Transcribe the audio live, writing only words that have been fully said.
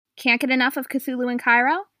Can't get enough of Cthulhu in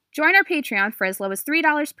Cairo? Join our Patreon for as low as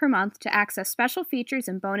 $3 per month to access special features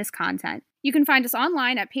and bonus content. You can find us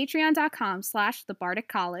online at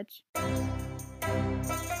patreon.com/thebardic-college.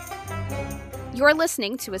 You're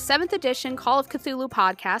listening to a 7th edition Call of Cthulhu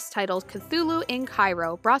podcast titled Cthulhu in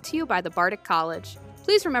Cairo, brought to you by the Bardic College.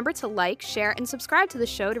 Please remember to like, share, and subscribe to the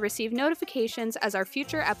show to receive notifications as our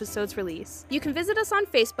future episodes release. You can visit us on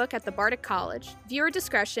Facebook at the Bardic College. Viewer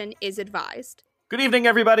discretion is advised. Good evening,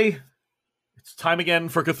 everybody. It's time again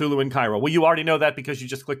for Cthulhu in Cairo. Well, you already know that because you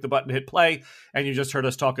just clicked the button to hit play, and you just heard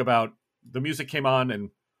us talk about the music came on and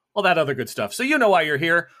all that other good stuff. So you know why you're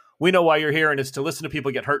here. We know why you're here, and it's to listen to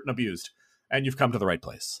people get hurt and abused. And you've come to the right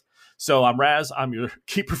place. So I'm Raz. I'm your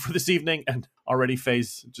keeper for this evening, and already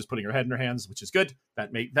Faye's just putting her head in her hands, which is good.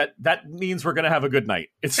 That means we're going to have a good night.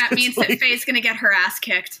 That means that Faye's going to get her ass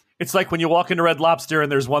kicked. It's like when you walk into Red Lobster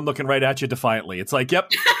and there's one looking right at you defiantly. It's like,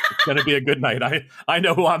 yep, it's going to be a good night. I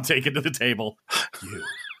know who I'm taking to the table. You.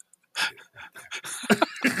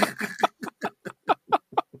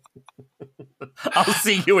 I'll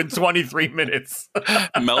see you in 23 minutes.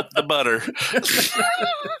 Melt the butter.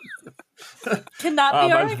 Can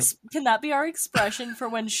that be our expression for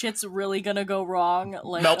when shit's really gonna go wrong?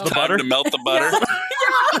 Like, melt the butter. To melt the butter.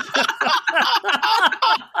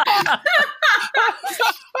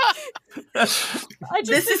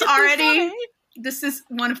 This is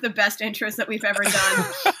one of the best intros that we've ever done.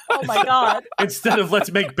 Oh my god! Instead of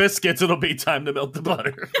let's make biscuits, it'll be time to melt the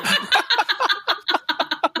butter.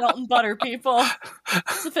 Melting butter, people.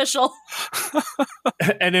 It's official.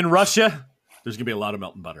 And in Russia, there's gonna be a lot of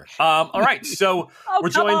melting butter. All right, so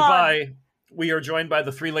we are joined by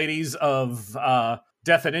the three ladies of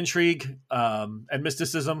death and intrigue and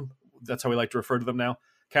mysticism. That's how we like to refer to them now.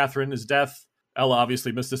 Catherine is death. Ella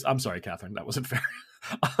obviously mysticism. I'm sorry, Catherine, that wasn't fair.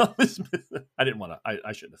 I didn't want to.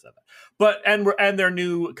 I shouldn't have said that. But and their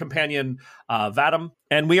new companion Vadim,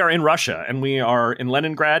 and we are in Russia, and we are in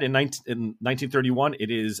Leningrad in 1931. It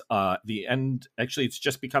is the end. Actually, it's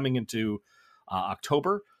just becoming into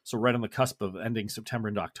October, so right on the cusp of ending September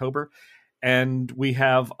into October, and we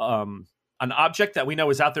have an object that we know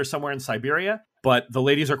is out there somewhere in Siberia. But the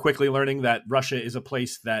ladies are quickly learning that Russia is a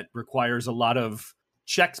place that requires a lot of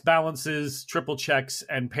checks, balances, triple checks,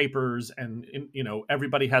 and papers, and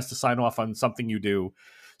everybody has to sign off on something you do.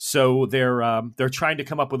 So they're trying to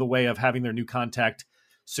come up with a way of having their new contact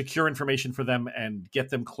secure information for them and get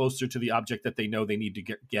them closer to the object that they know they need to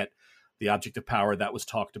get the object of power that was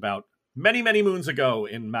talked about many, many moons ago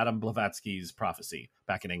in Madame Blavatsky's prophecy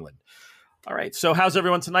back in England. All right, so how's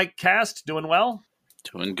everyone tonight? Cast, doing well?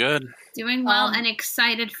 Doing good. Doing well and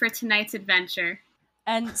excited for tonight's adventure.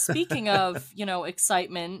 And speaking of,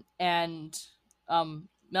 excitement and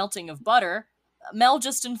melting of butter, Mel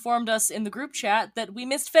just informed us in the group chat that we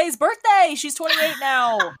missed Faye's birthday. She's 28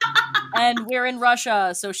 now. And we're in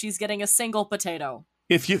Russia, so she's getting a single potato.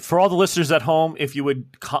 For all the listeners at home, if you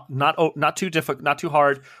would not too difficult, not too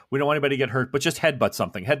hard, we don't want anybody to get hurt, but just headbutt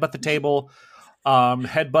something. Headbutt the table,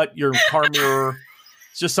 headbutt your car mirror.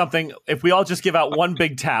 It's just something. If we all just give out one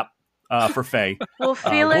big tap for Faye, we'll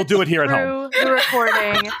do it here at home. The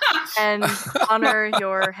recording and honor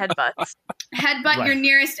your headbutts. Headbutt your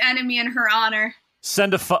nearest enemy in her honor.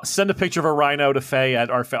 Send a picture of a rhino to Faye on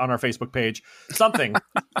our Facebook page. Something,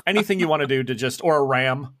 anything you want to do to just, or a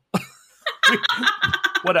ram,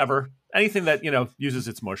 whatever, anything that uses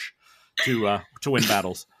its mush to win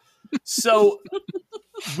battles. So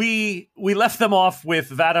we left them off with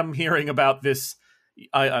Vadim hearing about this.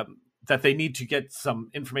 That they need to get some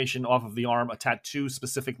information off of the arm, a tattoo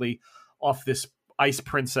specifically off this ice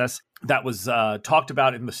princess that was talked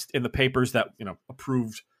about in the papers that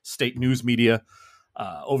approved state news media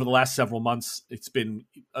over the last several months. It's been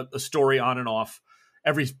a story on and off.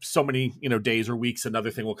 Every so many days or weeks, another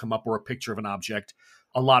thing will come up or a picture of an object.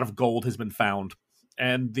 A lot of gold has been found,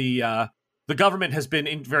 and the government has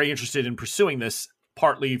been very interested in pursuing this.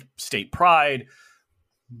 Partly state pride.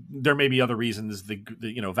 There may be other reasons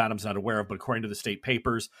Vadim's not aware of, but according to the state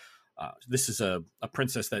papers, this is a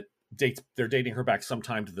princess that they're dating her back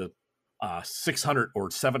sometime to the 600 or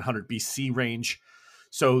 700 BC range.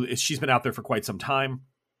 So she's been out there for quite some time.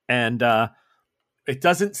 And it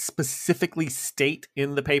doesn't specifically state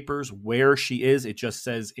in the papers where she is. It just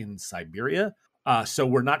says in Siberia. So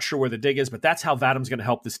we're not sure where the dig is, but that's how Vadim's going to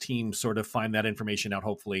help this team sort of find that information out,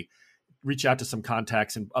 hopefully. Reach out to some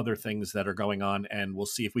contacts and other things that are going on, and we'll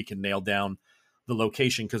see if we can nail down the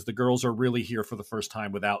location, because the girls are really here for the first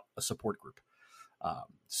time without a support group.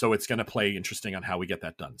 So it's going to play interesting on how we get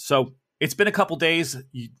that done. So it's been a couple days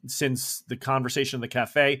since the conversation in the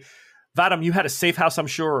cafe. Vadim, you had a safe house, I'm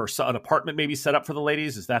sure, or an apartment maybe set up for the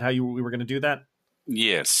ladies. Is that how we were going to do that?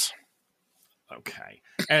 Yes. Okay.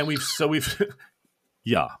 And we've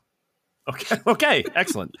yeah. Okay,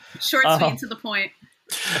 excellent. Short, sweet, to the point.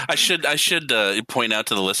 I should point out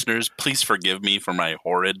to the listeners, please forgive me for my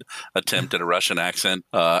horrid attempt at a Russian accent.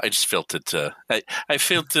 I just felt it. I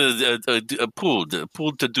felt pulled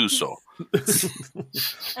to do so.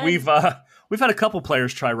 We've had a couple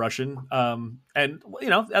players try Russian, and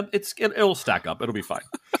it'll stack up. It'll be fine.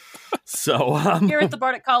 So here at the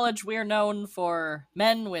Bardic College, we're known for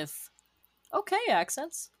men with okay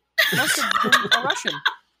accents. Most of them are Russian.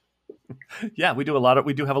 Yeah, we do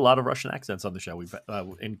have a lot of Russian accents on the show. We've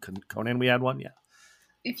in Conan we had one. Yeah.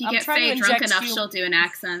 If you get Faye drunk enough, she'll do an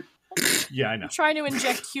accent. Yeah, I know. I'm trying to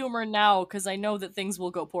inject humor now because I know that things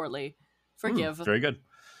will go poorly. Forgive. Very good.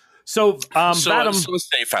 So, so a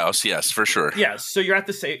safe house, yes, for sure. Yes. So you're at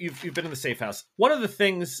the safe. You've been in the safe house. One of the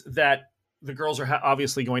things that the girls are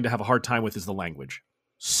obviously going to have a hard time with is the language.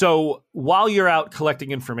 So while you're out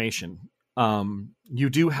collecting information, you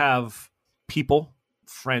do have people,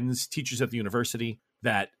 friends, teachers at the university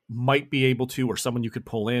that might be able to, or someone you could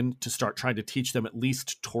pull in to start trying to teach them at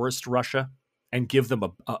least tourist Russia and give them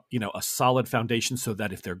a solid foundation so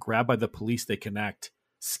that if they're grabbed by the police, they can act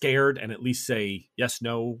scared and at least say, yes,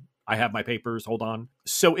 no, I have my papers, hold on.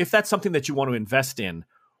 So if that's something that you want to invest in,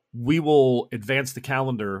 we will advance the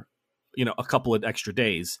calendar, a couple of extra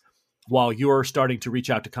days while you're starting to reach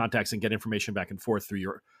out to contacts and get information back and forth through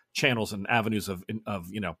your channels and avenues of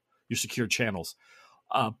your secured channels.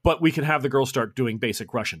 But we can have the girls start doing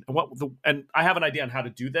basic Russian. And I have an idea on how to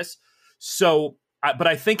do this. So, but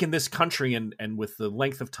I think in this country and with the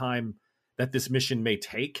length of time that this mission may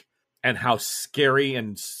take and how scary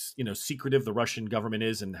and, secretive the Russian government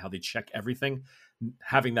is and how they check everything,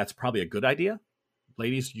 having that's probably a good idea.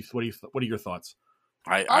 Ladies, what are your thoughts?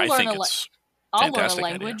 I think it's I'll learn a fantastic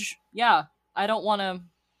language. idea. Yeah, I don't want to.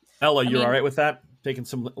 Ella, you're all right with that? Taking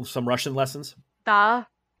some Russian lessons? Da,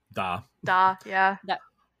 That yeah.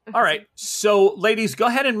 All right. So, ladies, go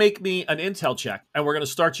ahead and make me an intel check, and we're going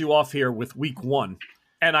to start you off here with week 1.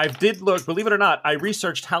 And I did look, believe it or not, I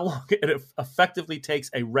researched how long it effectively takes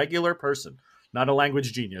a regular person, not a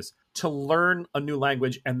language genius, to learn a new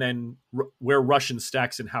language and then where Russian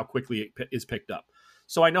stacks and how quickly it is picked up.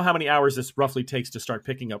 So I know how many hours this roughly takes to start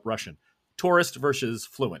picking up Russian. Tourist versus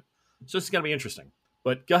fluent. So this is going to be interesting.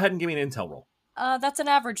 But go ahead and give me an intel roll. That's an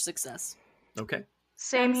average success. Okay.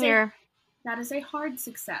 Same here. That is a hard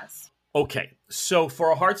success. Okay. So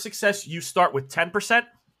for a hard success, you start with 10%.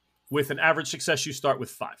 With an average success, you start with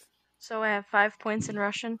 5. So I have 5 points in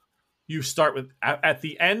Russian. You start with, at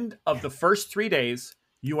the end of the first 3 days,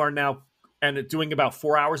 you are now, and doing about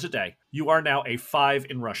 4 hours a day, you are now a 5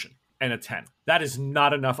 in Russian and a 10. That is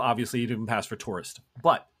not enough, obviously, you didn't pass for tourist.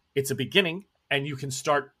 But it's a beginning, and you can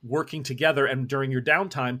start working together, and during your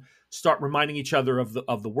downtime, start reminding each other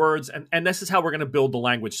of the words. And this is how we're going to build the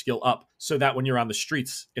language skill up, so that when you're on the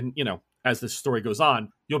streets, and as the story goes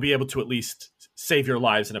on, you'll be able to at least save your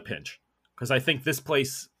lives in a pinch. Because I think this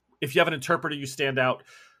place, if you have an interpreter, you stand out.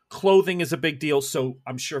 Clothing is a big deal, so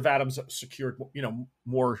I'm sure Vadam's secured,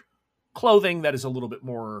 more clothing that is a little bit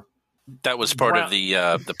more. That was part of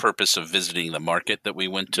the purpose of visiting the market that we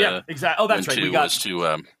went to. Yeah, exactly. Oh, that's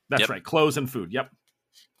right. That's right. Clothes and food. Yep.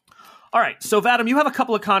 All right. So Vadam, you have a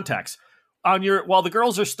couple of contacts while the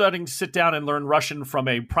girls are starting to sit down and learn Russian from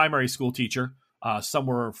a primary school teacher.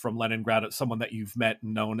 Somewhere from Leningrad, someone that you've met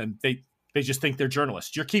and known, and they just think they're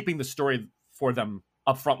journalists. You're keeping the story for them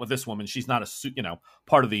up front with this woman. She's not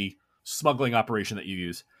part of the smuggling operation that you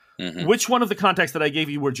use. Mm-hmm. Which one of the contacts that I gave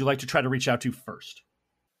you would you like to try to reach out to first?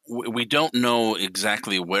 We don't know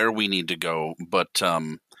exactly where we need to go, but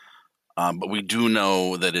we do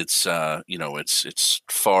know that it's it's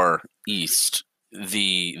far east.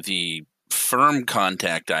 The firm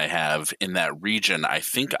contact I have in that region, I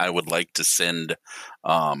think I would like to send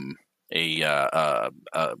a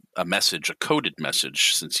message, a coded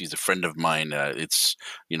message, since he's a friend of mine. It's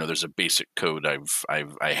there's a basic code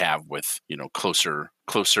I have with closer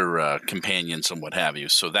companions and what have you.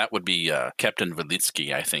 So that would be Captain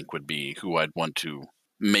Velitsky. I think would be who I'd want to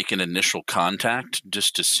make an initial contact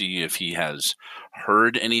just to see if he has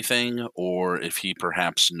heard anything or if he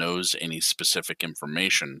perhaps knows any specific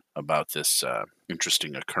information about this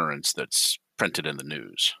interesting occurrence that's printed in the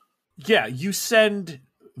news. Yeah, you send,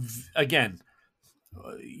 again,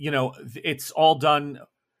 it's all done.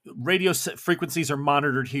 Radio frequencies are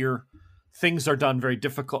monitored here. Things are done very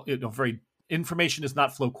difficult, information does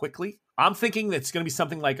not flow quickly. I'm thinking that it's going to be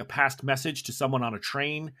something like a passed message to someone on a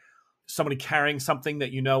train, somebody carrying something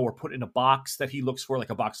that or put in a box that he looks for, like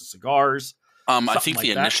a box of cigars. I think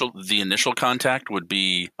the initial contact would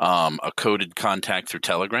be a coded contact through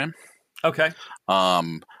Telegram. Okay.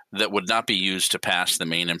 That would not be used to pass the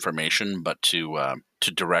main information, but to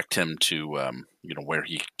direct him to where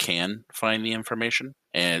he can find the information,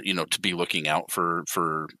 and to be looking out for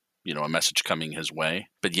a message coming his way.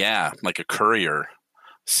 But yeah, like a courier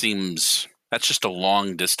seems that's just a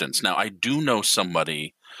long distance. Now I do know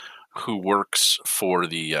somebody who works for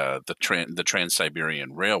the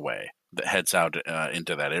Trans-Siberian Railway that heads out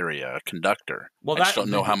into that area, a conductor. Well, I just don't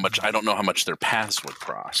know how much. I don't know how much their paths would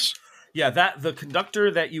cross. Yeah, the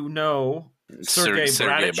conductor that Sergei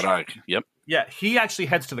Bardic. Yep. Yeah, he actually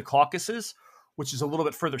heads to the Caucasus, which is a little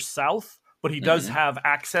bit further south, but he does have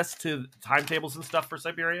access to timetables and stuff for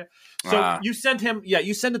Siberia. So you send him,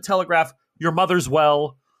 you send a telegraph, your mother's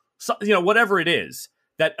well, so, whatever it is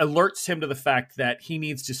that alerts him to the fact that he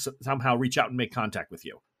needs to somehow reach out and make contact with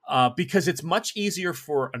you. Because it's much easier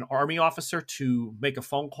for an army officer to make a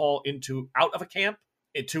phone call out of a camp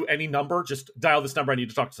to any number. Just dial this number. I need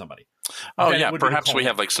to talk to somebody. Oh, yeah. Perhaps we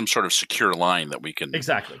have like some sort of secure line that we can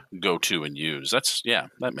go to and use.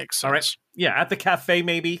 That makes sense. All right. Yeah. At the cafe,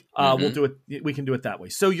 maybe we'll do it. We can do it that way.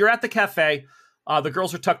 So you're at the cafe. The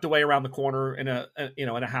girls are tucked away around the corner in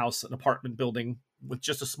a house, an apartment building with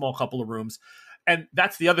just a small couple of rooms. And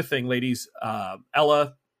that's the other thing, ladies.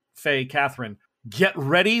 Ella, Faye, Catherine, get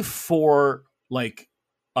ready for like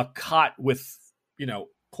a cot with,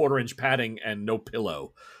 1/4-inch padding and no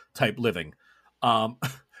pillow type living.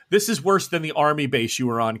 This is worse than the army base you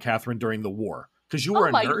were on, Catherine, during the war, because you were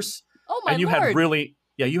a nurse. Oh my and you Lord.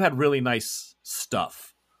 had really nice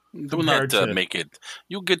stuff. Do not make it.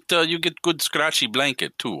 You get good scratchy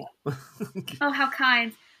blanket too. Oh, how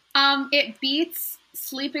kind. It beats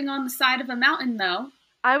sleeping on the side of a mountain, though.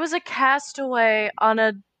 I was a castaway on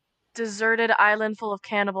a deserted island full of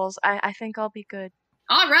cannibals. I think I'll be good.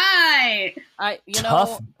 All right.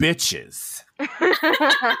 Tough bitches. And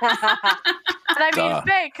I mean,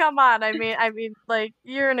 Faye, come on. I mean, like,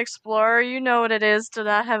 you're an explorer. You know what it is to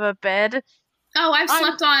not have a bed. Oh, I've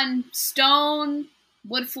slept on stone,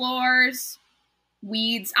 wood floors,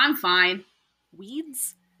 weeds. I'm fine.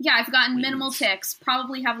 Weeds? Yeah, I've gotten minimal ticks.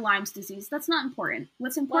 Probably have Lyme's disease. That's not important.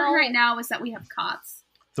 What's important right now is that we have cots.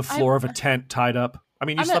 The floor of a tent tied up. I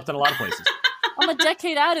mean, you slept in a lot of places. I'm a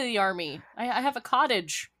decade out of the army. I have a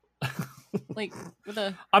cottage. Like, with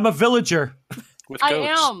a... I'm a villager. With goats.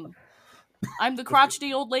 I am. I'm the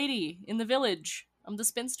crotchety old lady in the village. I'm the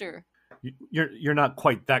spinster. You're not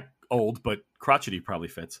quite that old, but crotchety probably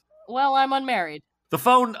fits. Well, I'm unmarried. The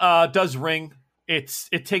phone does ring. It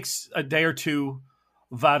takes a day or two,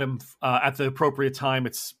 Vadim, at the appropriate time.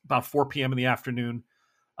 It's about 4 p.m. in the afternoon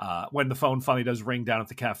when the phone finally does ring down at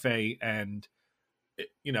the cafe, and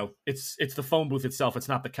it's the phone booth itself. It's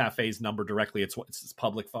not the cafe's number directly. It's this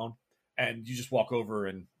public phone, and you just walk over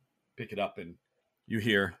and pick it up, and you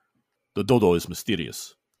hear, "The dodo is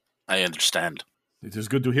mysterious." I understand. It is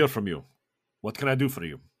good to hear from you. What can I do for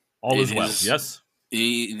you? All is well, yes?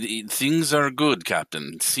 Things are good,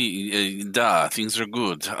 Captain. Things are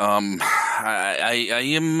good. I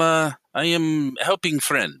am helping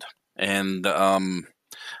friend, and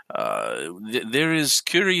there is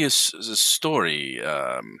curious story.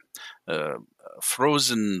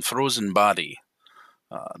 Frozen body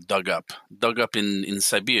dug up in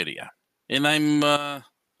Siberia, and I'm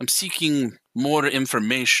seeking more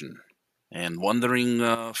information and wondering,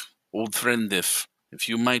 old friend, if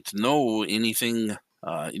you might know anything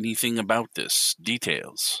about this,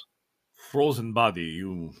 details. Frozen body,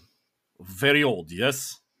 you very old,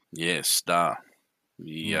 yes? Yes, the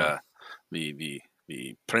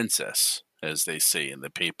princess, as they say in the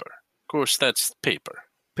paper. Of course, that's paper.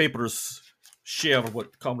 Papers share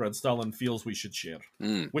what Comrade Stalin feels we should share,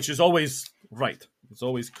 which is always right. It's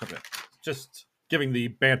always correct. Just giving the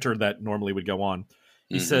banter that normally would go on.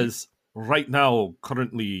 He says, right now,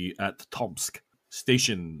 currently at Tomsk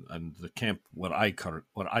station and the camp where I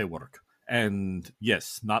work, and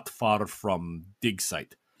yes, not far from dig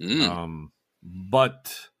site.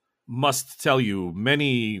 But must tell you,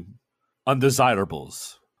 many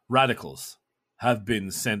undesirables, radicals, have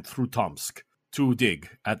been sent through Tomsk to dig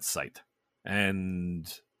at site,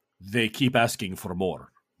 and they keep asking for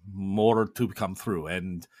more to come through,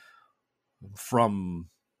 and from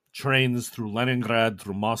trains through Leningrad,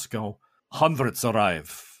 through Moscow, hundreds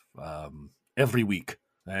arrive every week,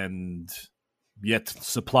 and yet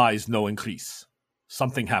supplies no increase.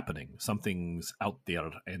 Something happening. Something's out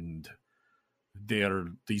there, and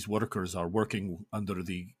these workers are working under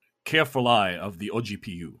the careful eye of the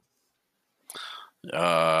OGPU.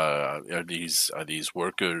 Are these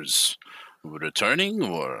workers returning,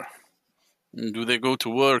 or do they go to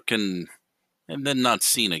work and then not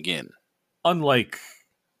seen again? Unlike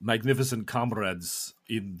magnificent comrades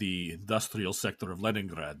in the industrial sector of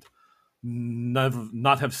Leningrad never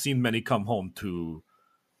not have seen many come home to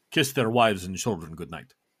kiss their wives and children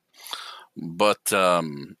goodnight. But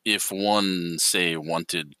if one, say,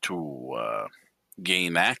 wanted to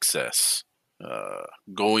gain access,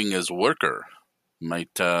 going as worker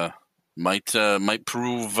might prove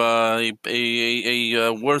a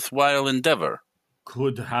worthwhile endeavor.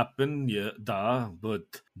 Could happen, yeah,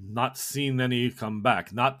 but not seen any come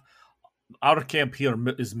back. Not our camp here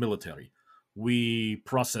is military. We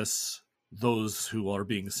process those who are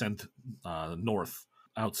being sent north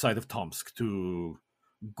outside of Tomsk to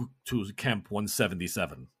Camp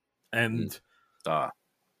 177, and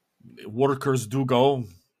workers do go,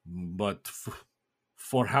 but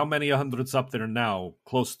for how many hundreds up there now,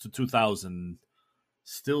 close to 2,000,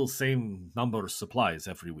 still same number of supplies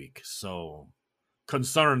every week. So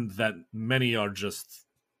concerned that many are just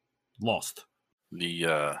lost.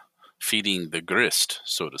 The feeding the grist,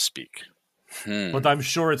 so to speak. But I'm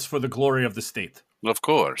sure it's for the glory of the state. Of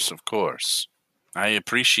course. I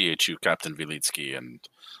appreciate you, Captain Vilitsky, and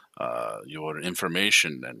your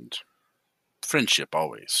information and friendship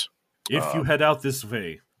always. If you head out this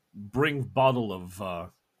way, bring bottle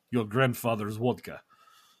of your grandfather's vodka.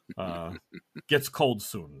 Gets cold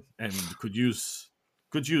soon, and could use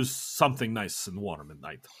something nice and warm at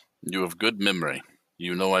night. You have good memory.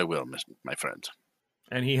 You know I will, my friend.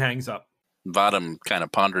 And he hangs up. Vadam kind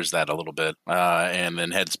of ponders that a little bit, and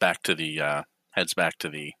then heads back to the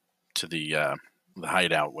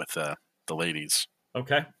hideout with the ladies.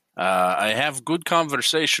 Okay. I have good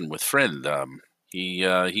conversation with friend.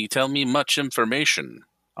 He tell me much information.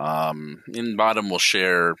 In Bottom will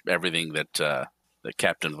share everything that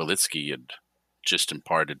Captain Vilitsky had just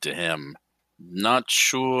imparted to him. Not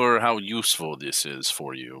sure how useful this is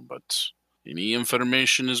for you, but any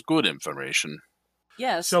information is good information.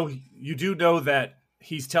 Yes. So you do know that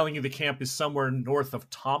he's telling you the camp is somewhere north of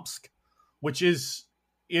Tomsk, which is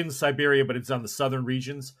in Siberia, but it's on the southern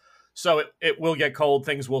regions. So it will get cold.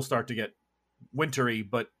 Things will start to get wintry,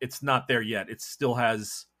 but it's not there yet. It still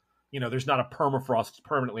has, there's not a permafrost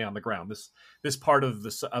permanently on the ground. This part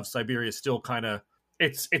of Siberia is still kind of,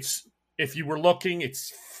 it's if you were looking,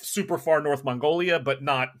 it's super far north Mongolia, but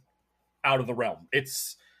not out of the realm.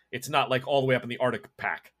 It's not like all the way up in the Arctic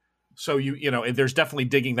pack. So there's definitely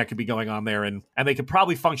digging that could be going on there, and they could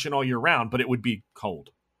probably function all year round, but it would be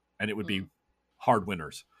cold, and it would be hard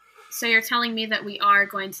winters. So you're telling me that we are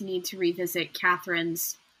going to need to revisit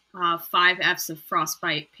Catherine's 5 F's of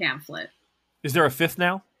Frostbite pamphlet. Is there a fifth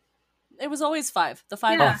now? It was always 5. The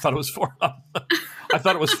 5 Oh, F's. I thought it was 4. I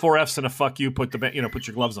thought it was 4 F's and a fuck you. Put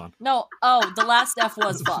your gloves on. No. Oh, the last F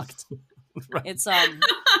was fucked. Right. It's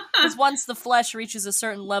because once the flesh reaches a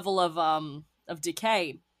certain level of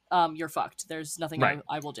decay, you're fucked. There's nothing Right.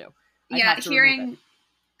 I will do. Hearing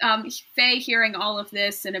Faye hearing all of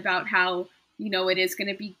this and about how it is going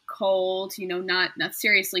to be cold, not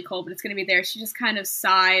seriously cold, but it's going to be there. She just kind of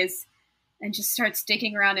sighs and just starts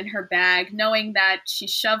digging around in her bag, knowing that she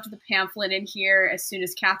shoved the pamphlet in here as soon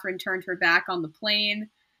as Catherine turned her back on the plane.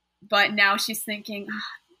 But now she's thinking,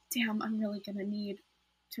 damn, I'm really going to need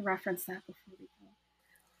to reference that before we go.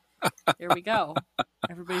 Here we go.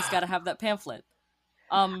 Everybody's got to have that pamphlet.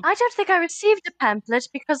 I don't think I received the pamphlet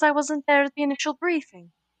because I wasn't there at the initial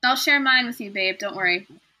briefing. I'll share mine with you, babe. Don't worry.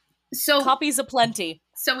 So Copies aplenty.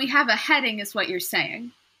 So we have a heading, is what you're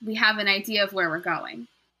saying. We have an idea of where we're going.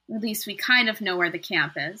 At least we kind of know where the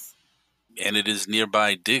camp is. And it is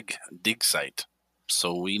nearby dig site.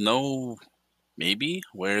 So we know maybe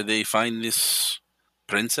where they find this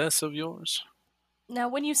princess of yours. Now,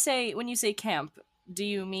 when you say camp, do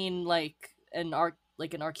you mean like an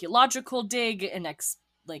archaeological dig, an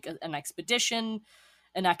expedition,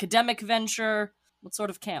 an academic venture? What sort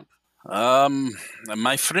of camp?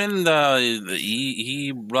 My friend,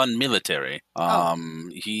 he run military.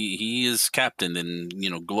 He is captain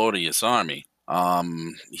in, glorious army.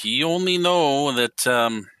 He only know that,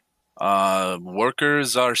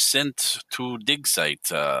 workers are sent to dig site,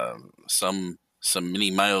 some many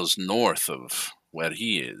miles north of where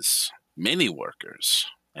he is. Many workers,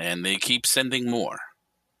 and they keep sending more.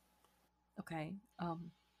 Okay.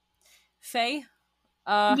 Faye,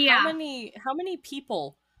 Yeah. how many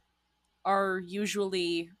people are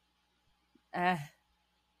usually, or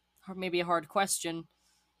maybe a hard question.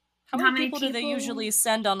 How many people do they usually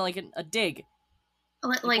send on like a dig?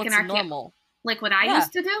 Like what's normal? Like what I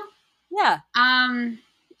used to do? Yeah.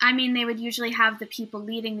 I mean, they would usually have the people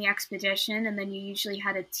leading the expedition, and then you usually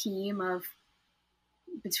had a team of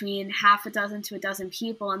between half a dozen to a dozen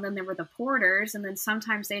people, and then there were the porters, and then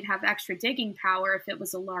sometimes they'd have extra digging power if it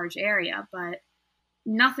was a large area, but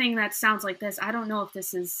nothing that sounds like this. I don't know if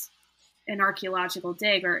this is an archaeological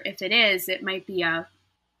dig, or if it is, it might be a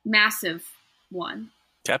massive one.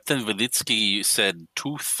 Captain Velitsky said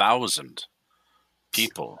 2,000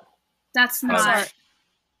 people That's not.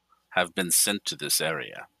 have been sent to this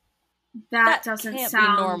area. That doesn't can't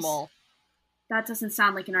sound be normal. That doesn't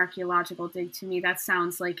sound like an archaeological dig to me. That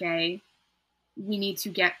sounds like we need to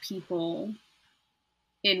get people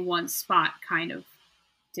in one spot kind of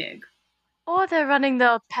dig. Or they're running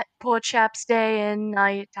the poor chaps day in,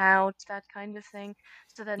 night out, that kind of thing.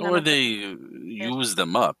 So that Or they use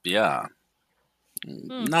them up, yeah.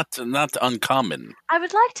 Not uncommon. I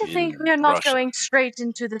would like to think we are not Russia. going straight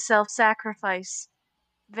into the self-sacrifice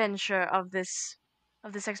venture of this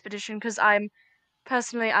expedition, because I'm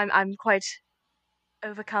quite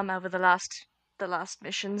overcome over the last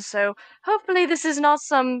mission. So hopefully this is not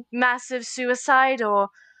some massive suicide or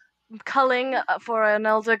culling for an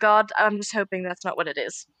elder god. I'm just hoping that's not what it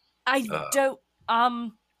is. I don't.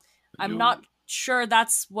 I'm not sure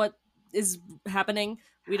that's what is happening.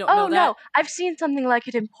 We don't know that. No, I've seen something like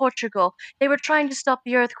it in Portugal. They were trying to stop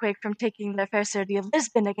the earthquake from taking their fair city of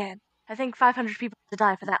Lisbon again. I think 500 people had to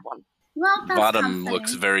die for that one. Well, that's Bottom comforting.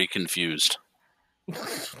 looks very confused.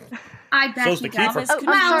 I bet So's he the keeper. does. Oh,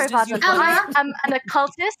 I'm sorry, Bottom. Ella. I'm an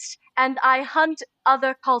occultist, and I hunt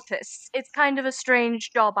other cultists. It's kind of a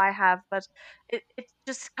strange job I have, but it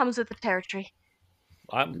just comes with the territory.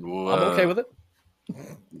 I'm okay with it.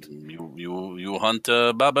 You hunt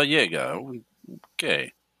Baba Yaga.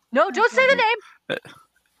 Okay. No, don't say the name.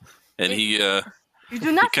 And he You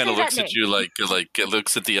do not kind say of that looks name. at you like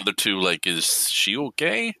looks at the other two like, is she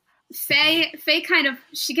okay? Faye kind of,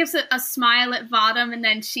 she gives a smile at Vadam, and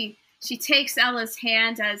then she takes Ella's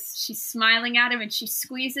hand as she's smiling at him, and she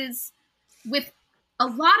squeezes with a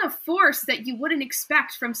lot of force that you wouldn't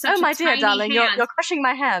expect from such Oh, my a dear tiny darling, hand. you're crushing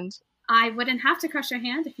my hand. I wouldn't have to crush your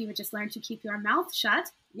hand if you would just learn to keep your mouth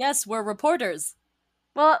shut. Yes, we're reporters.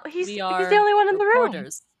 Well, he's We the are only one in the room,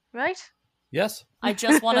 reporters. right? Yes. I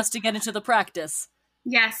just want us to get into the practice.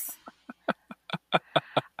 Yes.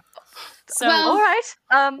 So, Well- All right.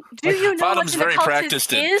 Do you know Bottom's what an very occultist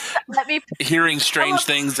practiced in is? Let me. hearing strange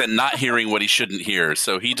things and not hearing what he shouldn't hear.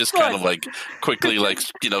 So he just kind of like quickly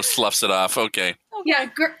sloughs it off. Okay. Yeah,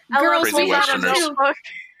 girls, Crazy we have Westerners. to.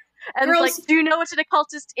 And Girls- it's like, do you know what an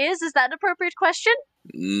occultist is? Is that an appropriate question?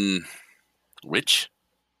 Witch?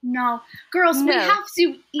 No, girls, we No. have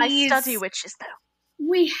to I ease. study witches, though.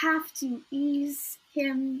 We have to ease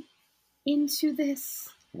him into this.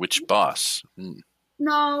 Witch boss?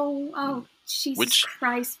 No, oh Jesus Which-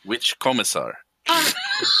 Christ! Witch commissar?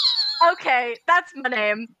 Okay, that's my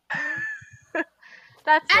name.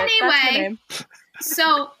 That's my Anyway. name.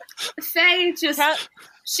 So Faye just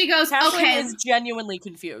she goes, Catherine okay, is genuinely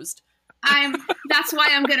confused. that's why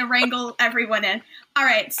I'm gonna wrangle everyone in. All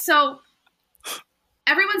right, so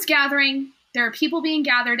everyone's gathering. There are people being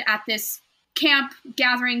gathered at this camp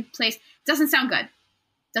gathering place. Doesn't sound good.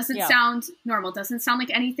 Doesn't Yeah. sound normal. Doesn't sound like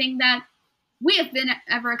anything that we have been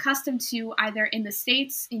ever accustomed to, either in the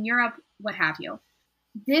States, in Europe, what have you.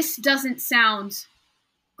 This doesn't sound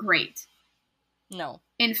great. No.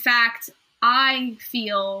 In fact, I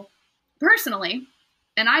feel personally,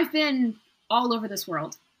 and I've been all over this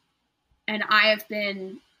world, and I have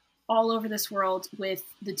been all over this world with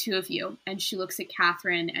the two of you. And she looks at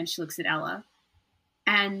Catherine and she looks at Ella.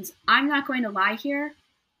 And I'm not going to lie here.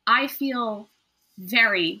 I feel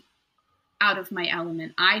very out of my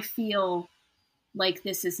element. I feel like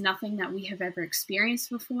this is nothing that we have ever experienced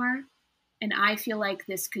before. And I feel like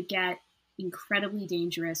this could get incredibly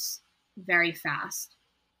dangerous very fast.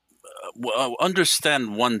 Well,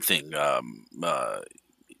 understand one thing.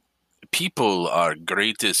 People are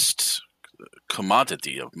greatest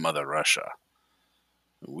commodity of Mother Russia.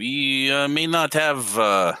 We may not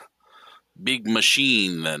have big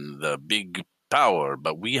machine and big power,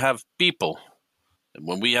 but we have people. And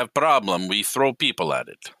when we have problem, we throw people at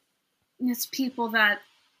it. It's people that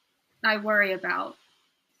I worry about,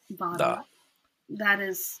 Bob. Da. That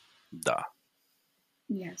is, Da.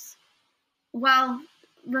 yes. Well,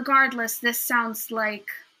 regardless, this sounds like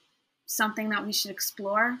something that we should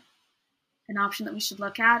explore, an option that we should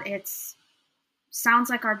look at. It's sounds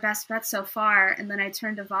like our best bet so far. And then I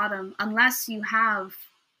turn to Vadam. Unless you have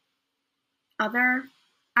other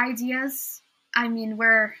ideas, I mean,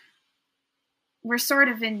 we're sort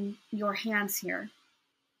of in your hands here.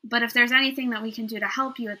 But if there's anything that we can do to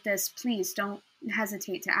help you with this, please don't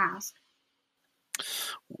hesitate to ask.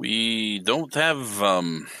 We don't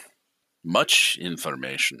have much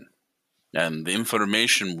information, and the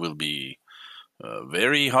information will be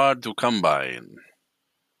very hard to come by in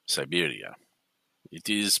Siberia. It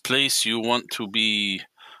is place you want to be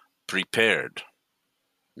prepared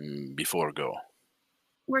before go.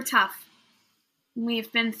 We're tough.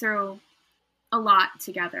 We've been through a lot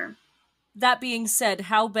together. That being said,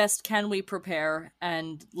 how best can we prepare?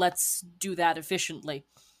 And let's do that efficiently.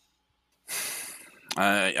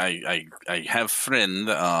 I have friend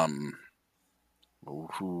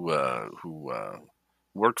who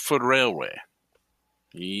worked for the railway.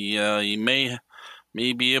 He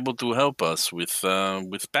may be able to help us with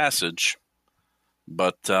passage,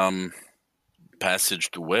 but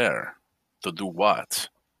passage to where? To do what?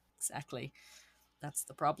 Exactly. That's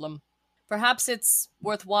the problem. Perhaps it's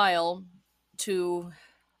worthwhile to,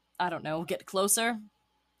 I don't know, get closer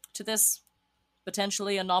to this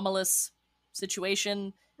potentially anomalous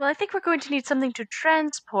situation. Well, I think we're going to need something to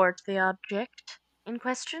transport the object in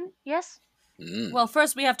question, yes? Well,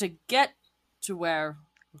 first we have to get to where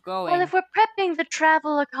we're going. Well, if we're prepping the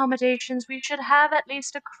travel accommodations, we should have at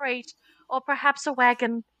least a crate or perhaps a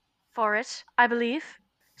wagon for it, I believe,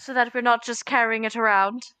 so that we're not just carrying it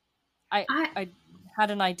around. I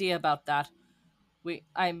had an idea about that.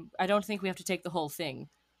 I don't think we have to take the whole thing.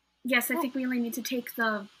 Yes, I think we only need to take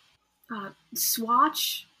the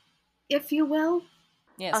swatch, if you will.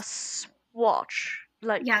 Yes. A swatch,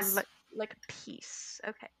 like Yes. like a piece.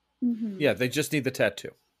 Okay. Mm-hmm. Yeah, they just need the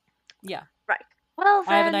tattoo. Yeah. Right. Well,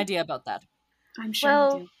 then, I have an idea about that. I'm sure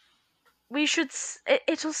well, you do. we should.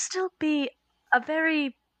 It'll still be a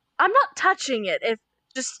very. I'm not touching it. If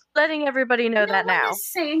just letting everybody know that No one now. is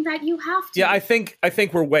saying that you have to. Yeah, I think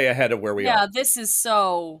we're way ahead of where we Yeah, are. this is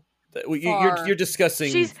so You're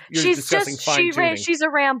discussing. She's discussing just fine tuning. she's a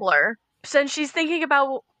rambler. Since she's thinking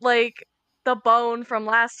about like the bone from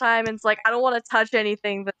last time, and it's like I don't want to touch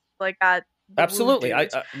anything that's like got. Absolutely,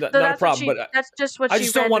 voodoo. not a problem. But that's just what I she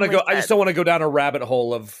just don't want to go. randomly I just said. don't want to go down a rabbit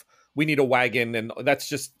hole of we need a wagon, and that's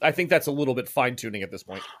just. I think that's a little bit fine tuning at this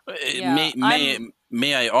point. Yeah,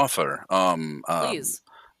 May I offer? Please.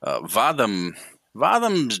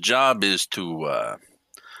 Vadam's job is to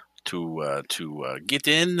get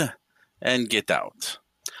in and get out.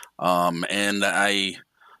 And I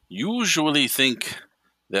usually think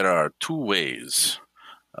there are two ways.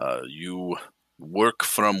 You work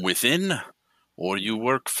from within or you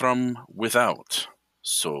work from without.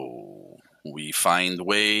 So we find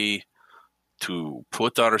way to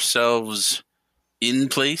put ourselves in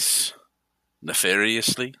place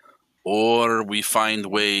nefariously, or we find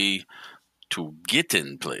way to get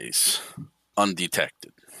in place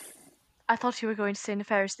undetected. I thought you were going to say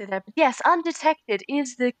nefariously there, but yes, undetected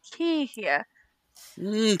is the key here.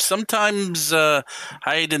 Sometimes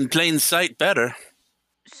hide in plain sight better.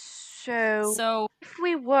 So if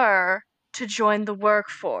we were to join the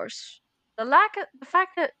workforce, the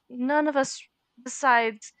fact that none of us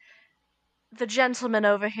besides the gentleman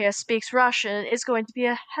over here speaks Russian is going to be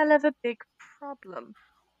a hell of a big problem.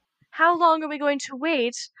 How long are we going to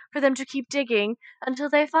wait for them to keep digging until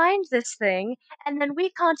they find this thing, and then we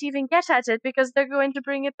can't even get at it because they're going to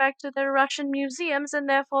bring it back to their Russian museums and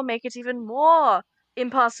therefore make it even more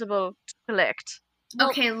impossible to collect?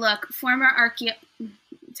 Okay, look,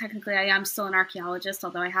 technically I am still an archaeologist,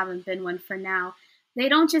 although I haven't been one for now. They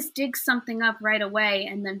don't just dig something up right away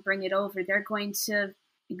and then bring it over. They're going to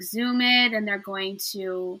exhume it, and they're going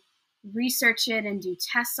to research it and do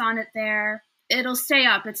tests on it there. It'll stay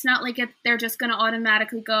up. It's not like they're just going to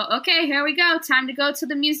automatically go, okay, here we go. Time to go to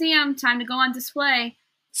the museum. Time to go on display.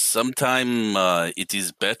 Sometime it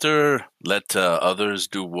is better let others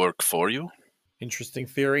do work for you. Interesting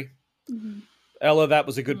theory. Mm-hmm. Ella, that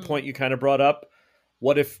was a good point you kind of brought up.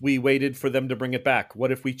 What if we waited for them to bring it back?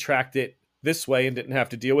 What if we tracked it this way and didn't have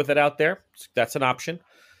to deal with it out there? That's an option.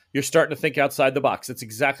 You're starting to think outside the box. That's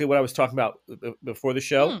exactly what I was talking about before the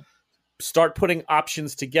show. Start putting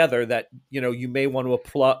options together that you may want to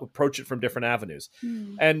approach it from different avenues.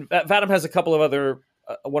 And Vadam has a couple of other,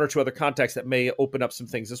 one or two other contacts that may open up some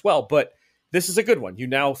things as well. But this is a good one. You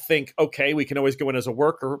now think, okay, we can always go in as a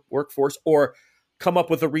workforce, or come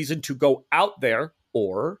up with a reason to go out there,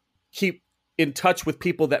 or keep in touch with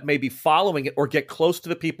people that may be following it, or get close to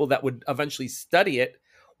the people that would eventually study it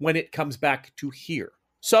when it comes back to here.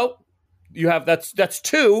 So you have that's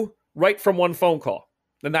two right from one phone call.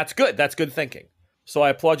 And that's good. That's good thinking. So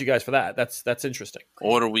I applaud you guys for that. That's interesting.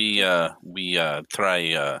 Or we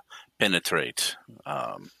try penetrate.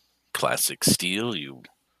 Classic steal. You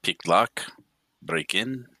pick lock, break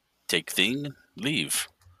in, take thing, leave.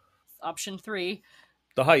 Option 3.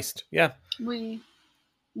 The heist. Yeah. We've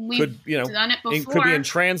could done it before. Could be in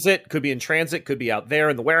transit. Could be out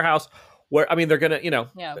there in the warehouse. Where they're gonna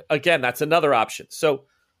again, that's another option. So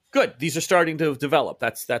good. These are starting to develop.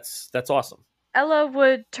 That's awesome. Ella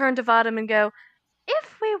would turn to Vadam and go,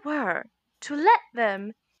 if we were to let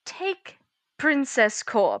them take Princess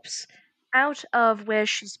Corpse out of where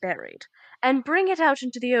she's buried and bring it out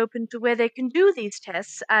into the open to where they can do these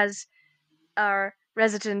tests, as our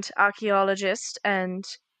resident archaeologist and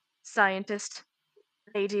scientist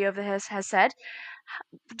lady over here has said,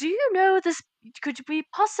 do you know this? Could we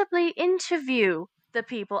possibly interview the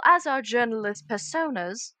people as our journalist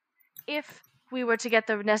personas if we were to get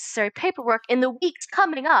the necessary paperwork in the weeks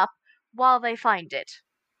coming up while they find it?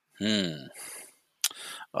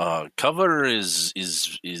 Cover is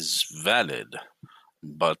valid,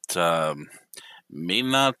 but may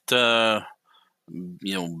not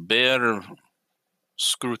bear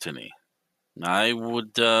scrutiny. I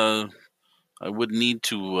would need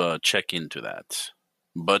to check into that,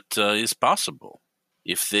 but it's possible.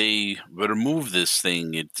 If they remove this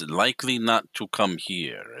thing, it's likely not to come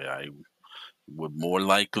here. I would more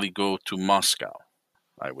likely go to Moscow,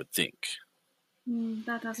 I would think.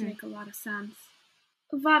 That does make a lot of sense.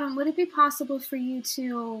 Vadam, would it be possible for you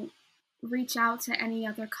to reach out to any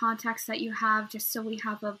other contacts that you have, just so we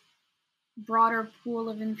have a broader pool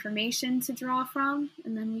of information to draw from,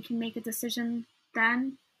 and then we can make a decision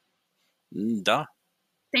then? Da.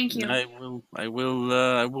 Thank you. I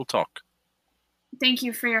will talk. Thank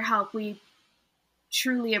you for your help. We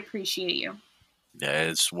truly appreciate you.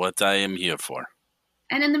 That's what I am here for.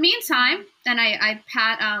 And in the meantime, and I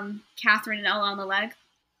pat Catherine and Ella on the leg,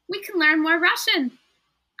 we can learn more Russian.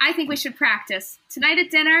 I think we should practice. Tonight at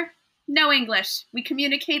dinner, no English. We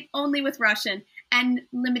communicate only with Russian and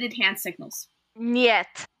limited hand signals.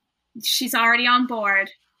 Niet. She's already on board.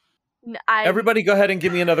 Everybody go ahead and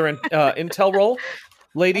give me another intel roll,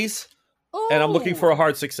 ladies. Ooh, and I'm looking for a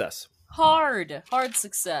hard success. Hard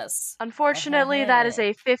success. Unfortunately, that is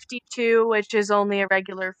a 52, which is only a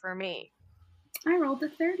regular for me. I rolled a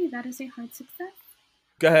 30. That is a hard success.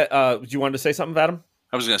 Go ahead. Do you want to say something, Vadim?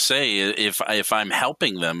 I was going to say, if I'm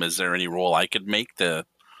helping them, is there any role I could make to,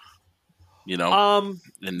 and how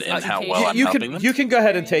well I'm helping them? You can go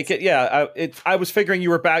ahead and take it. Yeah, I was figuring you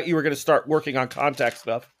were going to start working on contact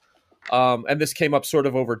stuff, and this came up sort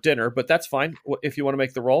of over dinner, but that's fine if you want to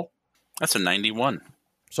make the roll. That's a 91.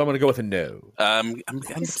 So I'm going to go with a no. I'm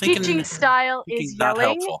His thinking teaching style is not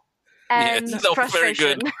yelling helpful. and no,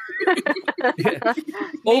 frustration. very good.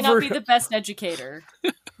 May not be the best educator.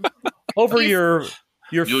 Over your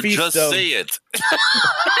You feast just of, say it.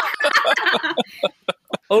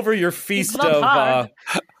 over your feast of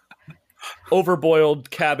overboiled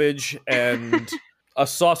cabbage and a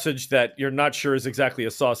sausage that you're not sure is exactly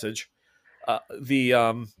a sausage.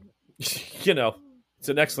 It's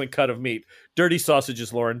an excellent cut of meat. Dirty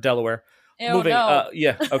sausages, Lauren, Delaware. Ew, no.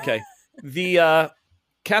 Yeah, okay.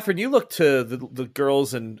 Catherine, you look to the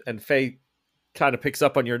girls and Faye kind of picks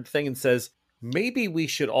up on your thing and says, maybe we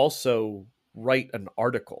should also write an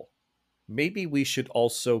article. Maybe we should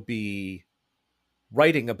also be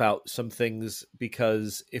writing about some things,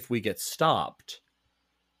 because if we get stopped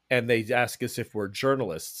and they ask us if we're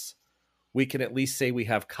journalists, we can at least say we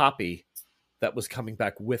have copy that was coming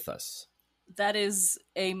back with us. That is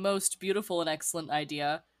a most beautiful and excellent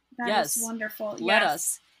idea. That is wonderful. Let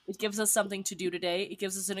us. It gives us something to do today. It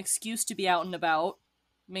gives us an excuse to be out and about.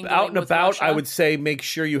 Out and about, Russia. I would say make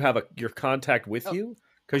sure you have your contact with you,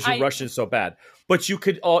 because your Russian is so bad. But you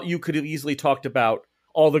could have easily talked about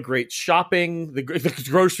all the great shopping. The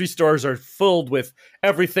grocery stores are filled with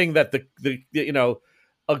everything that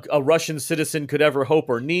a Russian citizen could ever hope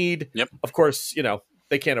or need. Yep. Of course,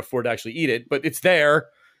 they can't afford to actually eat it, but it's there.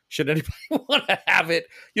 Should anybody want to have it?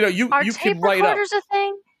 You tape could write up. recorders a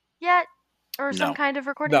thing yet, or some kind of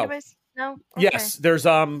recording device? No. Okay. Yes, there's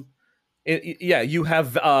you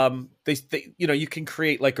have you can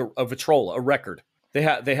create like a vitrola, a record. They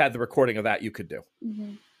had the recording of that you could do.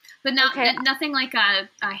 Mm-hmm. But nothing like a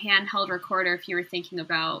handheld recorder if you were thinking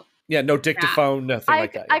about. Yeah, no dictaphone, nothing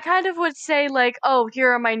like that. Yeah. I kind of would say like, oh,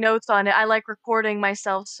 here are my notes on it. I like recording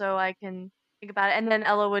myself so I can think about it. And then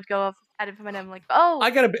Ella would go off at it, and I'm like, oh,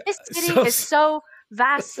 this city is so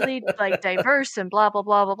vastly like diverse and blah blah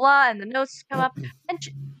blah blah blah. And the notes come up, and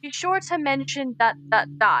be sure to mention ...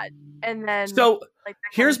 And then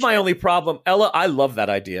here's my only problem. Ella, I love that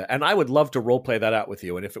idea, and I would love to role play that out with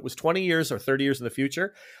you. And if it was 20 years or 30 years in the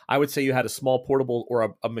future, I would say you had a small portable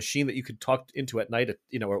or a machine that you could talk into at night,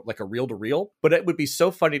 like a reel-to-reel. But it would be so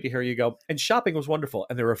funny to hear you go, and shopping was wonderful,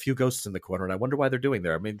 and there were a few ghosts in the corner, and I wonder why they're doing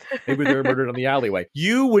there. I mean, maybe they were murdered on the alleyway.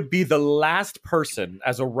 You would be the last person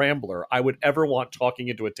as a rambler I would ever want talking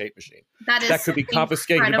into a tape machine. That could be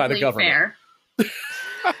confiscated by the government. Fair.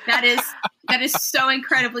 That is so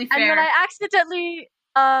incredibly fair. And when I accidentally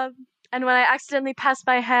and when I accidentally passed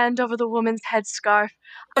my hand over the woman's headscarf,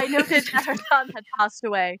 I noted that her son had passed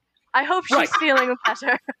away. I hope she's Right. feeling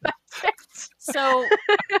better. So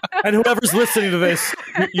And whoever's listening to this,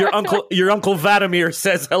 your uncle Vadimir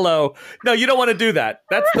says hello. No, you don't want to do that.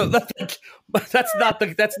 That's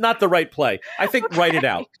not the right play. I think write it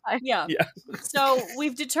out. yeah. So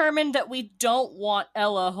we've determined that we don't want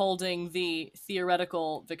Ella holding the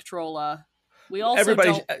theoretical Victrola. We also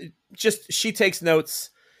Everybody don't... she takes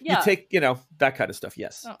notes. Yeah. You take, that kind of stuff.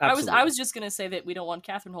 Yes. Oh, absolutely. I was just going to say that we don't want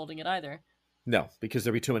Catherine holding it either. No, because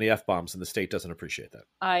there'd be too many F-bombs and the state doesn't appreciate that.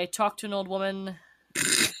 I talked to an old woman.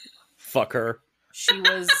 Fuck her. She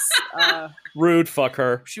was rude. Fuck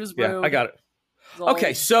her. She was rude. Yeah, I got it. Old.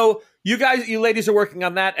 Okay, so you ladies are working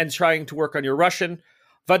on that and trying to work on your Russian.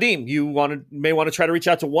 Vadim, you may want to try to reach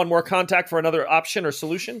out to one more contact for another option or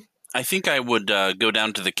solution. I think I would go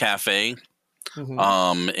down to the cafe,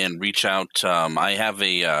 and reach out. I have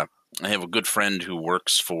a good friend who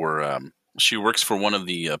works for. She works for one of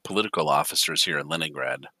the political officers here in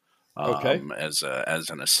Leningrad. As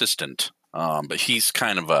an assistant. But he's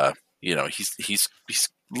kind of a he's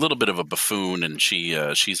a little bit of a buffoon, and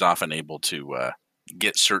she's often able to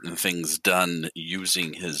get certain things done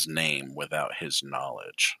using his name without his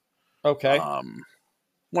knowledge. Okay.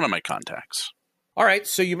 One of my contacts. All right,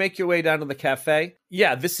 so you make your way down to the cafe.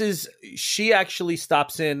 Yeah, she actually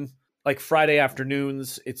stops in like Friday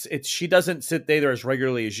afternoons. She doesn't sit there as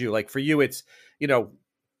regularly as you. Like for you, it's,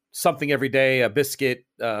 something every day, a biscuit,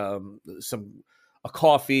 a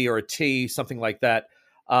coffee or a tea, something like that.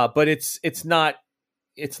 But it's not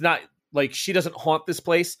like she doesn't haunt this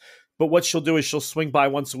place, but what she'll do is she'll swing by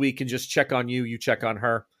once a week and just check on you. You check on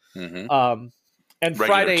her. Mm-hmm. And regular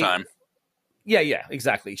Friday time. Yeah,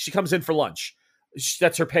 exactly. She comes in for lunch.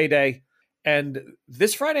 That's her payday. And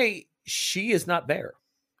this Friday, she is not there.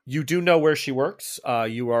 You do know where she works.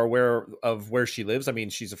 You are aware of where she lives. I mean,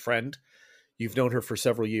 she's a friend. You've known her for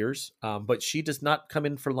several years, but she does not come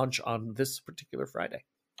in for lunch on this particular Friday.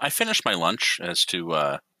 I finished my lunch as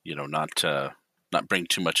to, not bring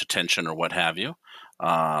too much attention or what have you.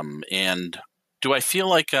 And do I feel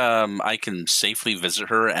like I can safely visit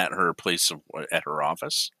her at her at her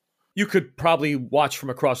office? You could probably watch from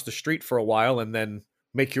across the street for a while and then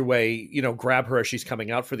make your way, grab her as she's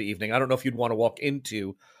coming out for the evening. I don't know if you'd want to walk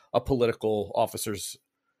into a political officer's,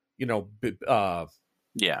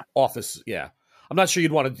 office. Yeah. I'm not sure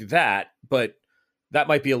you'd want to do that, but that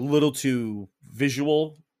might be a little too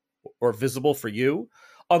visual or visible for you.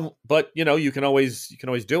 But you can always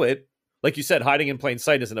do it. Like you said, hiding in plain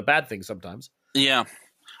sight isn't a bad thing sometimes. Yeah.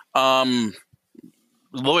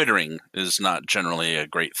 Loitering is not generally a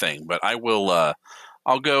great thing, but I will,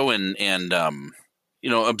 I'll go and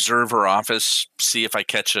observe her office, see if I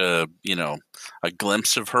catch a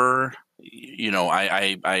glimpse of her.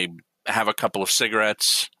 I have a couple of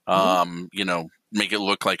cigarettes, make it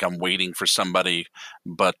look like I'm waiting for somebody,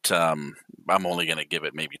 but I'm only going to give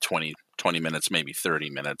it maybe 20 minutes, maybe 30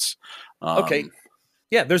 minutes. Okay.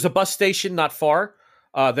 Yeah, there's a bus station not far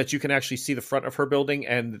that you can actually see the front of her building,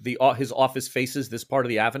 and his office faces this part of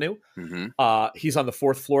the avenue. Mm-hmm. He's on the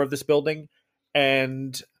 4th floor of this building.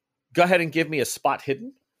 And go ahead and give me a spot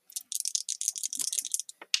hidden.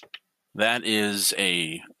 That is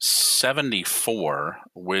a 74,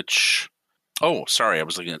 which... Oh, sorry, I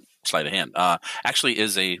was looking at sleight of hand. Actually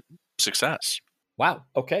is a success. Wow.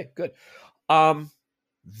 Okay, good.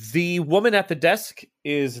 The woman at the desk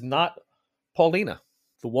is not Paulina.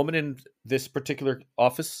 The woman in this particular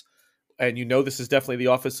office, and this is definitely the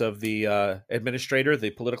office of the administrator,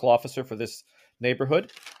 the political officer for this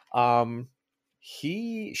neighborhood.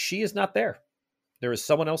 She is not there. There is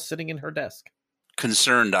someone else sitting in her desk.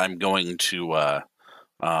 Concerned, I'm going to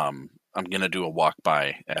do a walk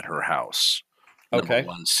by at her house. Okay. Number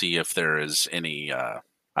one, see if there is any.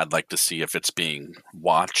 I'd like to see if it's being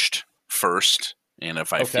watched first, and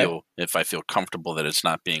if I feel comfortable that it's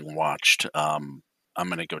not being watched, I'm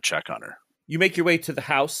going to go check on her. You make your way to the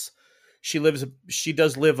house. She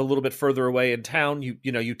does live a little bit further away in town.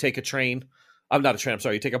 You take a train. I'm not a train. I'm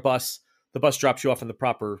sorry. You take a bus. The bus drops you off in the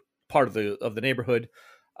proper part of the neighborhood.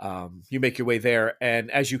 You make your way there, and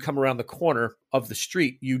as you come around the corner of the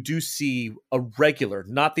street, you do see a regular,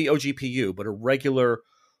 not the OGPU, but a regular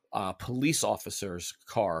police officer's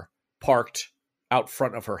car parked out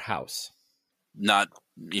front of her house. Not,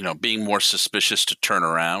 being more suspicious to turn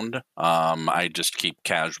around. I just keep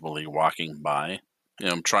casually walking by.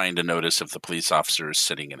 I'm trying to notice if the police officer is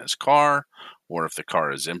sitting in his car or if the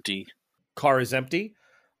car is empty. Car is empty,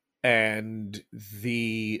 and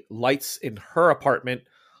the lights in her apartment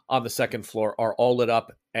on the 2nd floor are all lit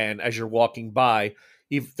up, and as you're walking by,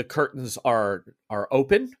 the curtains are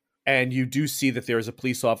open, And you do see that there is a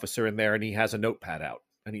police officer in there, and he has a notepad out,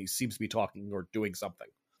 and he seems to be talking or doing something.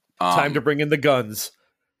 Time to bring in the guns.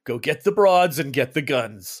 Go get the broads and get the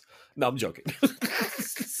guns. No, I'm joking.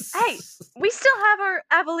 Hey, we still have our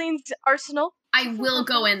Aveline's arsenal. I will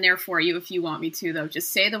go in there for you if you want me to, though.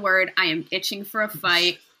 Just say the word. I am itching for a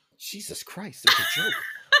fight. Jesus Christ, it's a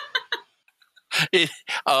joke.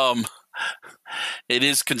 It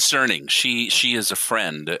is concerning. She is a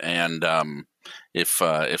friend, and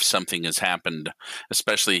if something has happened,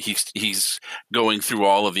 especially he's going through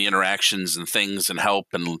all of the interactions and things and help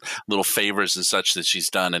and little favors and such that she's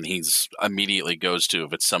done, and he's immediately goes to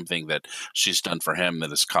if it's something that she's done for him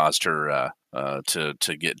that has caused her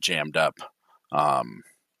to get jammed up. That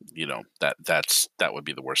would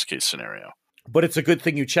be the worst case scenario. But it's a good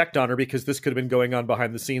thing you checked on her, because this could have been going on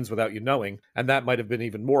behind the scenes without you knowing, and that might have been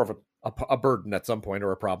even more of a burden at some point,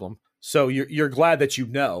 or a problem. So you're glad that you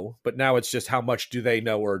know, but now it's just how much do they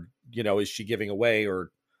know, or is she giving away,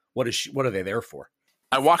 or what are they there for?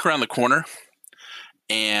 I walk around the corner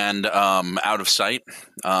and out of sight,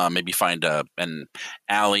 maybe find an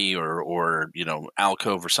alley or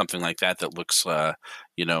alcove or something like that looks not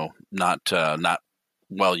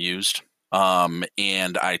well used.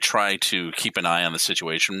 And I try to keep an eye on the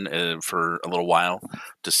situation for a little while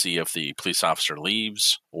to see if the police officer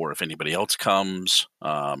leaves or if anybody else comes,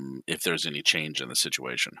 if there's any change in the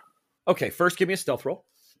situation. Okay, first give me a stealth roll,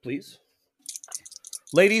 please.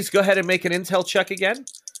 Ladies, go ahead and make an intel check again.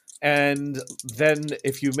 And then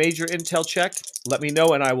if you made your intel check, let me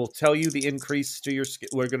know and I will tell you the increase to your skill.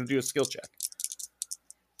 We're going to do a skill check.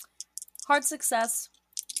 Hard success.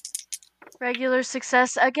 Regular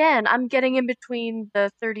success again. I'm getting in between the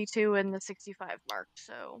 32 and the 65 mark,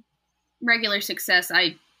 so. Regular success.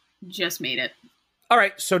 I just made it. All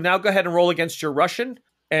right, so now go ahead and roll against your Russian.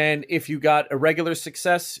 And if you got a regular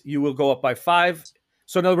success, you will go up by 5.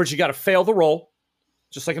 So in other words, you got to fail the roll,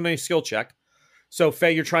 just like in any skill check. So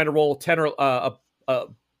Faye, you're trying to roll 10 or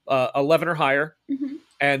 11 or higher,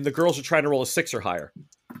 and the girls are trying to roll a 6 or higher.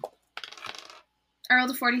 I rolled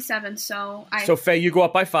a 47, so So Faye, you go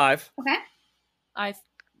up by 5. Okay. I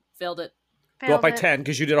failed it. Go up by 10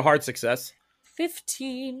 because you did a hard success.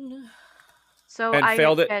 15. So And I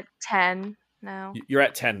failed it. at 10 now. You're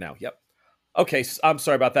at 10 now. Yep. Okay, I'm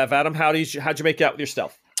sorry about that, Vadim. How'd you make out with your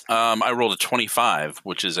stealth? I rolled a 25,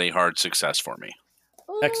 which is a hard success for me.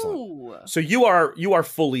 Ooh. Excellent. So you are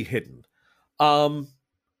fully hidden. Now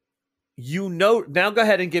go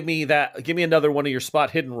ahead and give me another one of your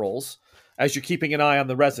spot hidden rolls as you're keeping an eye on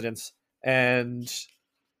the residents, and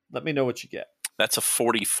let me know what you get. That's a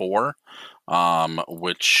 44,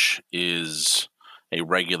 which is a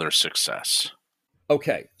regular success.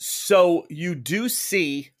 Okay, so you do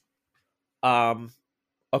see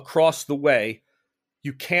across the way,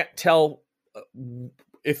 you can't tell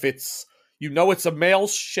if it's a male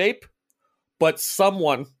shape, but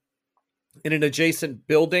someone in an adjacent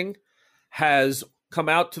building has come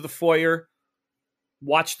out to the foyer,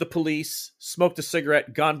 watched the police, smoked a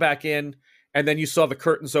cigarette, gone back in, and then you saw the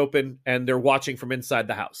curtains open and they're watching from inside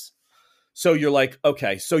the house. So you're like,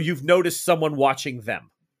 okay, so you've noticed someone watching them.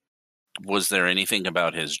 Was there anything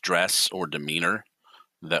about his dress or demeanor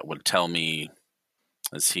that would tell me,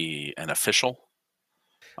 is he an official?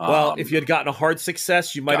 Well, if you had gotten a hard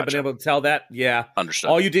success, you might have been able to tell that. Yeah. Understood.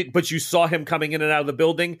 All you did, but you saw him coming in and out of the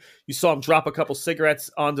building. You saw him drop a couple cigarettes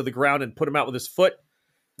onto the ground and put them out with his foot.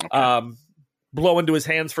 Okay. Blow into his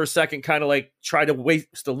hands for a second, kind of like try to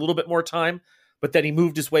waste a little bit more time. But then he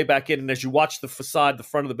moved his way back in. And as you watched the facade, the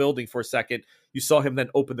front of the building for a second, you saw him then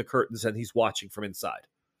open the curtains and he's watching from inside.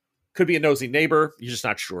 Could be a nosy neighbor. You're just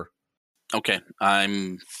not sure. Okay.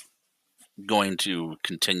 I'm going to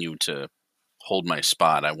continue to hold my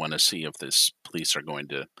spot. I want to see if this police are going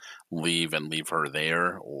to leave and leave her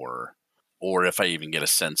there, or if I even get a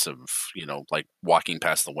sense of, like walking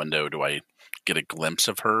past the window, do I get a glimpse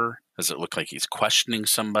of her? Does it look like he's questioning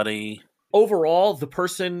somebody? Overall, the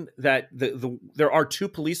person that there are 2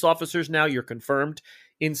 police officers now, you're confirmed,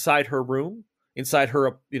 inside her room, inside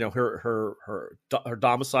her, her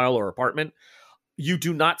domicile or apartment. You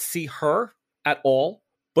do not see her at all,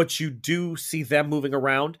 but you do see them moving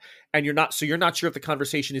around, and you're not sure if the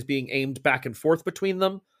conversation is being aimed back and forth between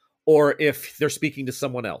them or if they're speaking to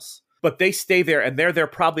someone else. But they stay there, and they're there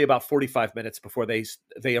probably about 45 minutes before they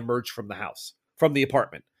emerge from the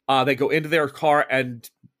apartment. They go into their car and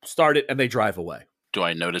start it, and they drive away. Do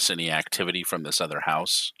I notice any activity from this other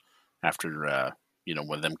house after,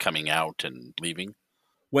 with them coming out and leaving?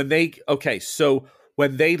 When they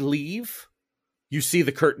leave, you see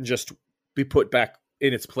the curtain just be put back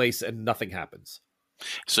in its place and nothing happens.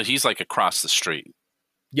 So he's like across the street.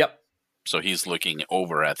 Yep. So he's looking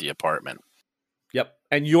over at the apartment. Yep.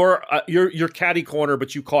 And you're catty corner,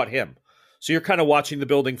 but you caught him. So you're kind of watching the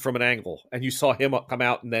building from an angle, and you saw him come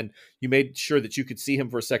out, and then you made sure that you could see him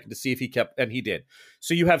for a second to see if he kept, and he did.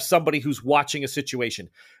 So you have somebody who's watching a situation.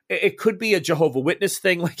 It could be a Jehovah Witness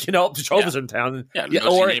thing, like, the Jehovah's in town.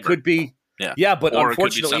 Or it could be, but or unfortunately, it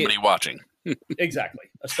could be somebody watching. Exactly,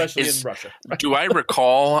 especially in Russia. Do I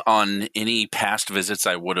recall on any past visits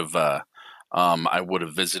I would have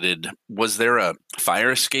visited? Was there a fire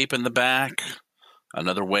escape in the back?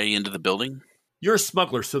 Another way into the building? You're a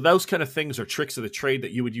smuggler, so those kind of things are tricks of the trade that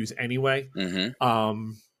you would use anyway.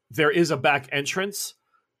 Mm-hmm. There is a back entrance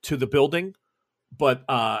to the building, but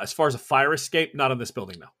as far as a fire escape, not on this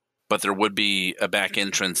building, no. But there would be a back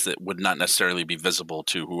entrance that would not necessarily be visible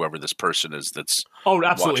to whoever this person is that's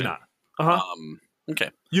absolutely watching. Not. Okay.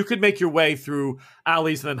 You could make your way through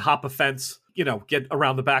alleys and then hop a fence, get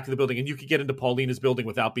around the back of the building, and you could get into Paulina's building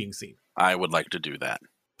without being seen. I would like to do that.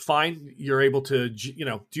 Fine. You're able to,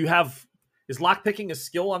 do you have... Is lockpicking a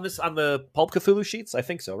skill on the Pulp Cthulhu sheets? I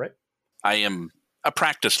think so, right? I am a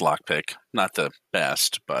practiced lockpick. Not the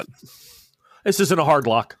best, but... This isn't a hard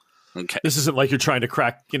lock. Okay. This isn't like you're trying to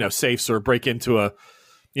crack, safes or break into an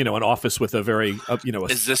office with a very,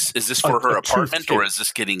 Is this for her apartment, or is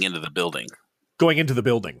this getting into the building? Going into the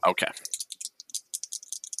building. Okay.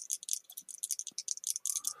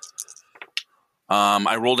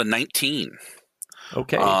 I rolled a 19.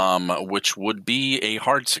 Okay. Which would be a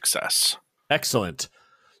hard success. Excellent.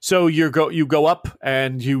 So you go up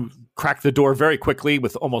and you crack the door very quickly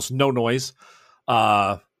with almost no noise.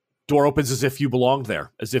 Door opens as if you belonged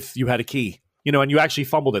there, as if you had a key. And you actually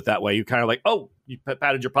fumbled it that way. You kind of like, you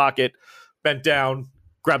patted your pocket, bent down,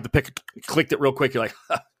 grabbed the pick, clicked it real quick. You're like,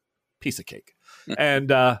 piece of cake.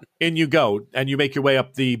 And in you go, and you make your way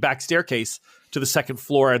up the back staircase to the second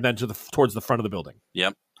floor, and then towards the front of the building.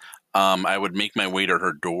 Yep. I would make my way to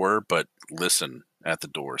her door, but listen at the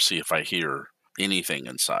door, see if I hear anything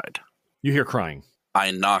inside. You hear crying.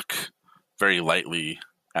 I knock very lightly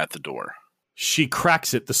at the door. She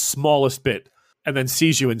cracks it the smallest bit and then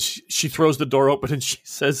sees you, and she throws the door open and she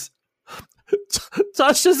says,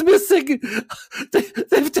 Tasha's missing.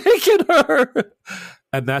 They've taken her.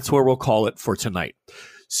 And that's where we'll call it for tonight.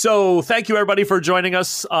 So thank you, everybody, for joining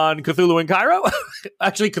us on Cthulhu in Cairo.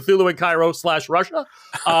 Actually, Cthulhu in Cairo /Russia.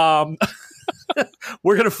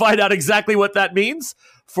 We're going to find out exactly what that means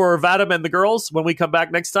for Vadim and the girls when we come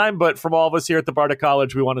back next time. But from all of us here at the Bardic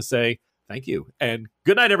College, we want to say thank you. And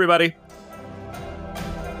good night, everybody.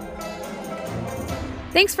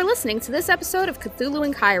 Thanks for listening to this episode of Cthulhu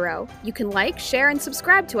in Cairo. You can like, share, and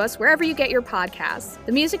subscribe to us wherever you get your podcasts.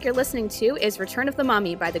 The music you're listening to is Return of the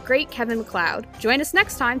Mummy by the great Kevin MacLeod. Join us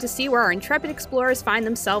next time to see where our intrepid explorers find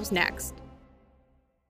themselves next.